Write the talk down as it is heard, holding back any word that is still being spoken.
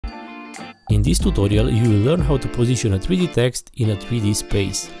In this tutorial you will learn how to position a 3D text in a 3D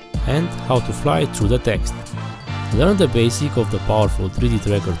space and how to fly through the text. Learn the basic of the powerful 3D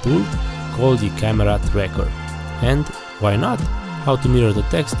tracker tool called the camera tracker, and, why not, how to mirror the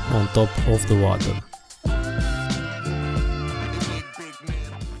text on top of the water.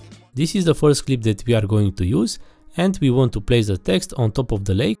 This is the first clip that we are going to use, and we want to place the text on top of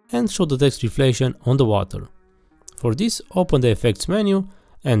the lake and show the text reflection on the water. For this, open the effects menu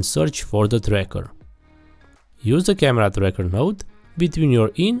and search for the tracker. Use the camera tracker node between your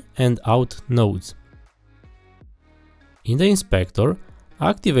in and out nodes. In the inspector,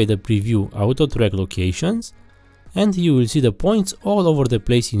 activate the preview auto track locations and you will see the points all over the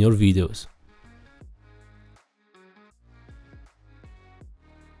place in your videos.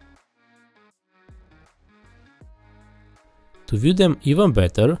 To view them even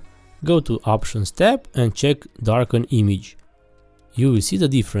better, go to Options tab and check Darken Image. You will see the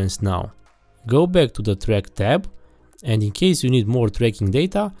difference now. Go back to the Track tab, and in case you need more tracking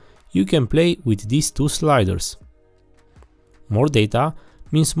data, you can play with these two sliders. More data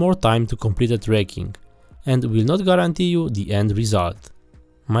means more time to complete the tracking, and will not guarantee you the end result.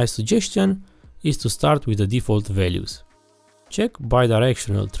 My suggestion is to start with the default values. Check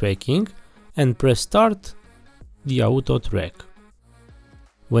bidirectional tracking and press Start the auto track.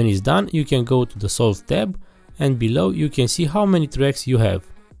 When it's done, you can go to the Solve tab, and below you can see how many tracks you have.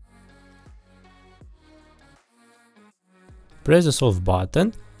 Press the Solve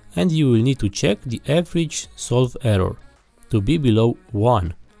button and you will need to check the average solve error to be below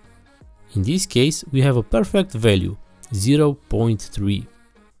 1. In this case we have a perfect value, 0.3.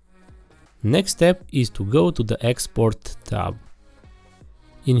 Next step is to go to the Export tab.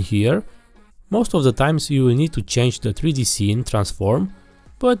 In here, most of the times you will need to change the 3D scene transform,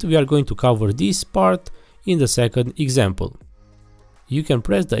 but we are going to cover this part in the second example. You can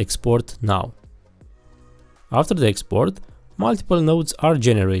press the Export now. After the export, multiple nodes are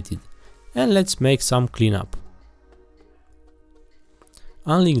generated, and let's make some cleanup.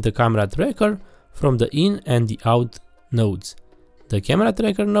 Unlink the camera tracker from the in and the out nodes. The camera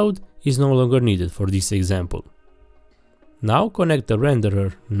tracker node is no longer needed for this example. Now connect the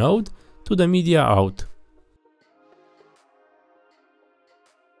renderer node to the media out.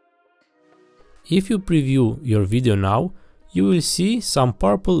 If you preview your video now, you will see some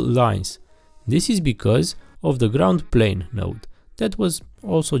purple lines. This is because of the ground plane node that was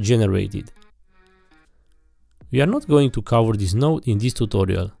also generated. We are not going to cover this node in this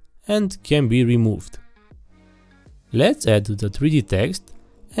tutorial and can be removed. Let's add the 3D text,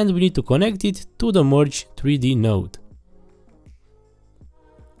 and we need to connect it to the Merge 3D node.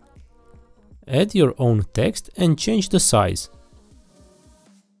 Add your own text and change the size.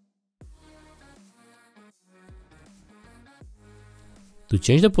 To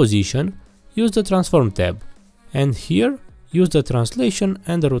change the position, use the Transform tab, and here use the translation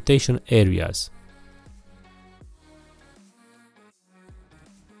and the rotation areas.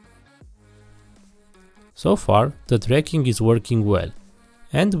 So far, the tracking is working well,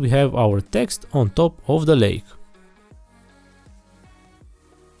 and we have our text on top of the lake.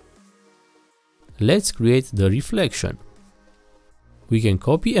 Let's create the reflection. We can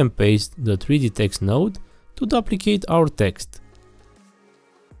copy and paste the 3D text node to duplicate our text.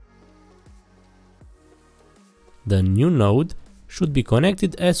 The new node should be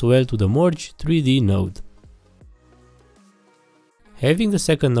connected as well to the Merge 3D node. Having the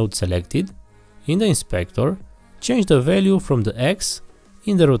second node selected, in the inspector, change the value from the X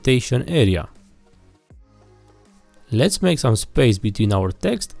in the rotation area. Let's make some space between our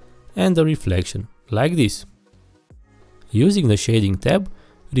text and the reflection, like this. Using the Shading tab,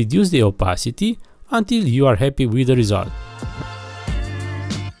 reduce the opacity until you are happy with the result.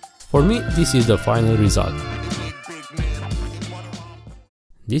 For me, this is the final result.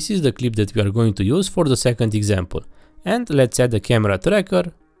 This is the clip that we are going to use for the second example, and let's add the camera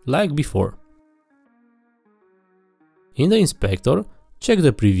tracker like before. In the inspector, check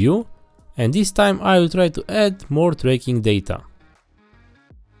the preview, and this time I will try to add more tracking data.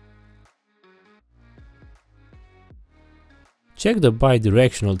 Check the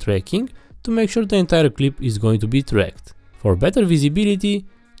bidirectional tracking to make sure the entire clip is going to be tracked. For better visibility,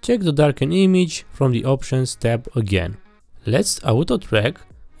 check the Darken Image from the Options tab again. Let's auto track,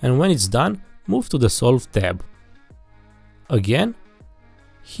 and when it's done, move to the Solve tab. Again,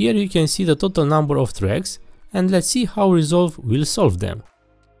 here you can see the total number of tracks, and let's see how Resolve will solve them.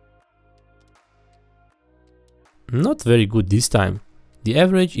 Not very good this time. The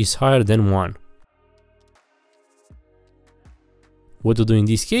average is higher than 1. What to do in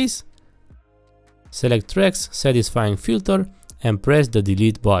this case? Select Tracks Satisfying Filter and press the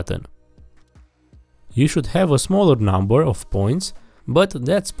Delete button. You should have a smaller number of points, but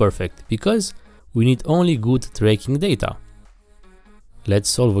that's perfect because we need only good tracking data. Let's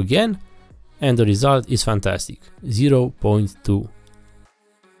solve again, and the result is fantastic, 0.2.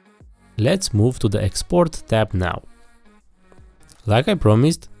 Let's move to the Export tab now. Like I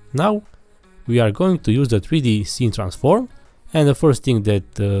promised, now we are going to use the 3D scene transform, and the first thing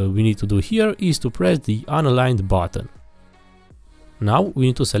that we need to do here is to press the unaligned button. Now we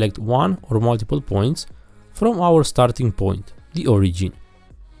need to select one or multiple points from our starting point, the origin.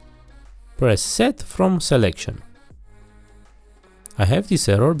 Press Set from Selection. I have this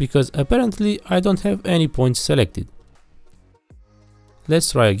error because apparently I don't have any points selected.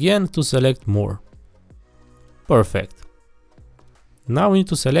 Let's try again to select more. Perfect. Now we need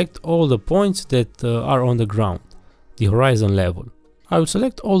to select all the points that are on the ground, the horizon level. I will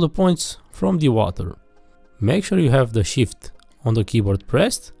select all the points from the water. Make sure you have the Shift on the keyboard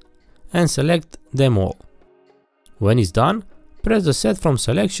pressed and select them all. When it's done, press the Set from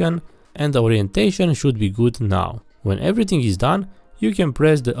Selection and the orientation should be good now. When everything is done, you can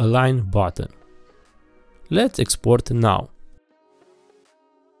press the Align button. Let's export now.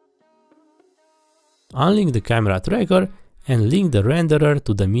 Unlink the camera tracker and link the renderer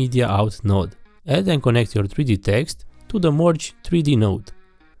to the Media Out node. Add and connect your 3D text to the Merge 3D node.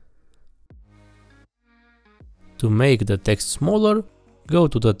 To make the text smaller, go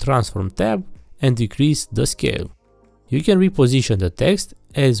to the Transform tab and decrease the scale. You can reposition the text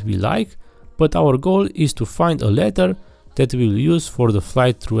as we like, but our goal is to find a letter that we'll use for the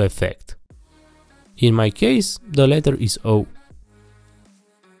fly through effect. In my case, the letter is O.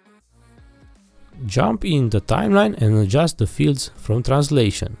 Jump in the timeline and adjust the fields from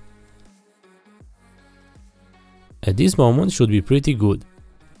translation. At this moment should be pretty good.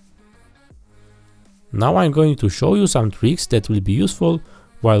 Now I'm going to show you some tricks that will be useful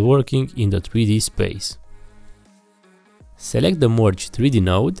while working in the 3D space. Select the Merge 3D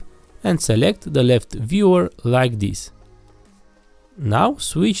node and select the left viewer like this. Now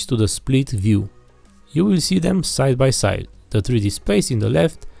switch to the split view. You will see them side by side, the 3D space in the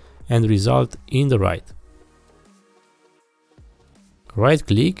left and result in the right. Right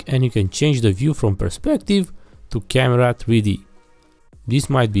click and you can change the view from perspective to camera 3D. This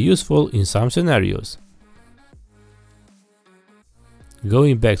might be useful in some scenarios.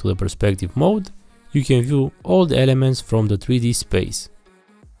 Going back to the perspective mode, you can view all the elements from the 3D space.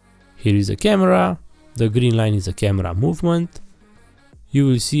 Here is a camera, the green line is a camera movement. You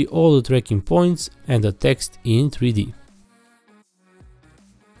will see all the tracking points and the text in 3D.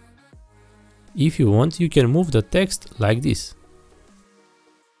 If you want, you can move the text like this.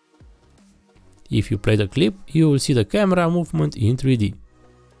 If you play the clip, you will see the camera movement in 3D.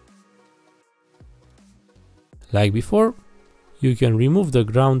 Like before, you can remove the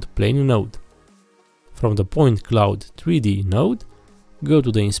ground plane node. From the Point Cloud 3D node, go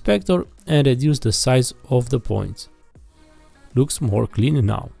to the inspector and reduce the size of the points. Looks more clean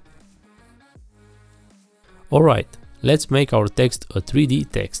now. Alright, let's make our text a 3D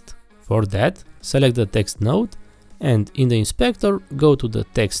text. For that, select the text node and in the inspector go to the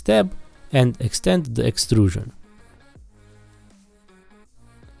text tab and extend the extrusion.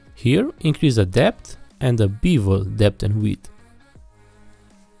 Here increase the depth and the bevel depth and width.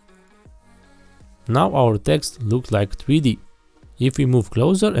 Now our text looks like 3D. If we move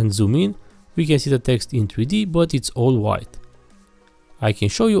closer and zoom in, we can see the text in 3D, but it's all white. I can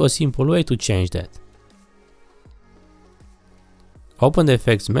show you a simple way to change that. Open the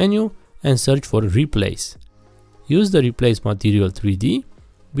Effects menu and search for Replace. Use the Replace Material 3D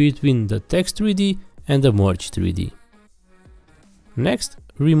between the Text 3D and the Merge 3D. Next,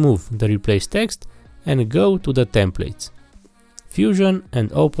 remove the Replace Text and go to the Templates, Fusion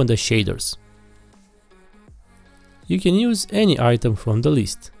and open the shaders. You can use any item from the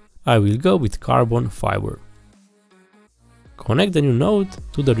list. I will go with carbon fiber. Connect the new node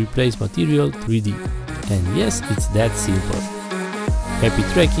to the Replace Material 3D. And yes, it's that simple. Happy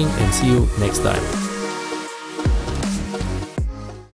tracking and see you next time.